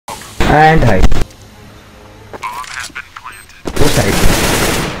And high. Two side.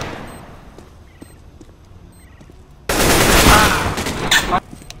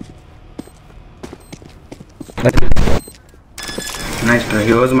 Nice try.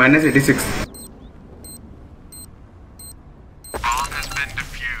 He was minus 86.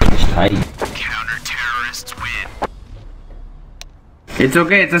 High. Counter-terrorists win. It's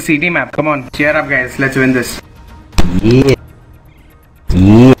okay. It's a CT map. Come on, cheer up, guys. Let's win this. Yeah.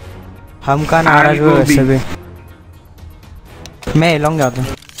 Yeah. हम का नाराज हुए वैसे भी मैं long जाता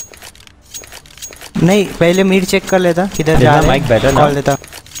हूँ नहीं पहले मीट चेक कर लेता किधर जा रहा है कॉल देता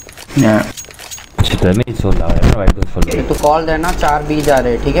में सो लाओ यार वाइट तो फुल तो कॉल देना 4 बी जा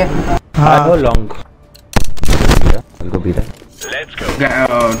रहे ठीक है हाँ वो लॉन्ग को भी था Let's go.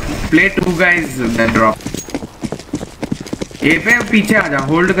 Play 2 guys that drop. ए पे पीछे आ जा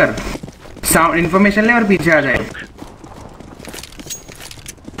होल्ड कर साउंड इन्फॉर्मेशन ले और पीछे आ जाए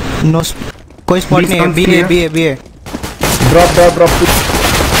नो कोई स्पॉट नहीं है बी है drop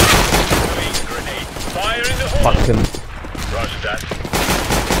Fire in the hole. fuck him Roger that.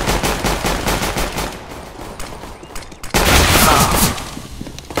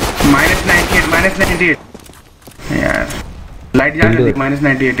 minus 98 यार लाइट जा रही थी minus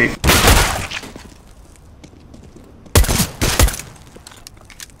 98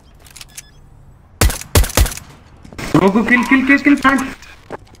 रोको किल प्लांट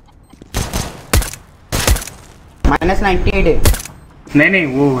minus 98 है नहीं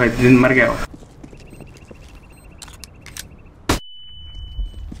वो है जिन मर गया वो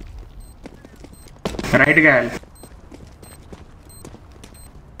राइट गया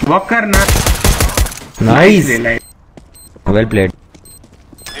वॉक करना नाइस वेल प्लेड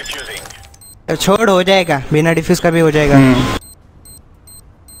Diffusing. छोड़ हो जाएगा बिना डिफ्यूज का भी हो जाएगा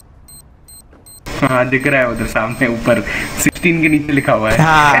हाँ दिख रहा है उधर सामने ऊपर 16 के नीचे लिखा हुआ है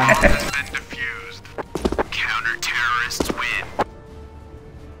हाँ Been defused. Counter-terrorists win.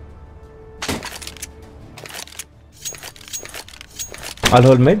 I'll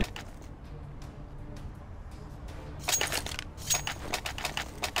hold mid.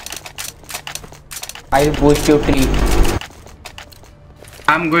 I'll boost you tree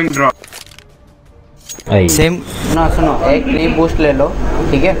I'm going drop Hey. Same सुनो एक ट्री बूस्ट ले लो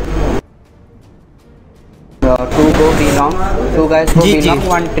ठीक है 2 go be long 2 guys go ji, be ji. long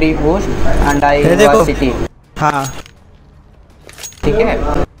 1 tree boost and I ये देखो। was city हाँ ठीक है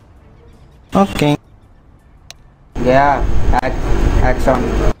ओके गया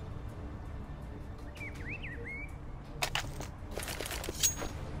action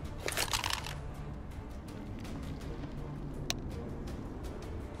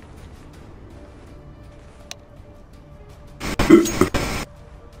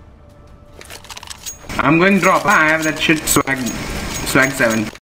I'm going drop I have that shit swag 7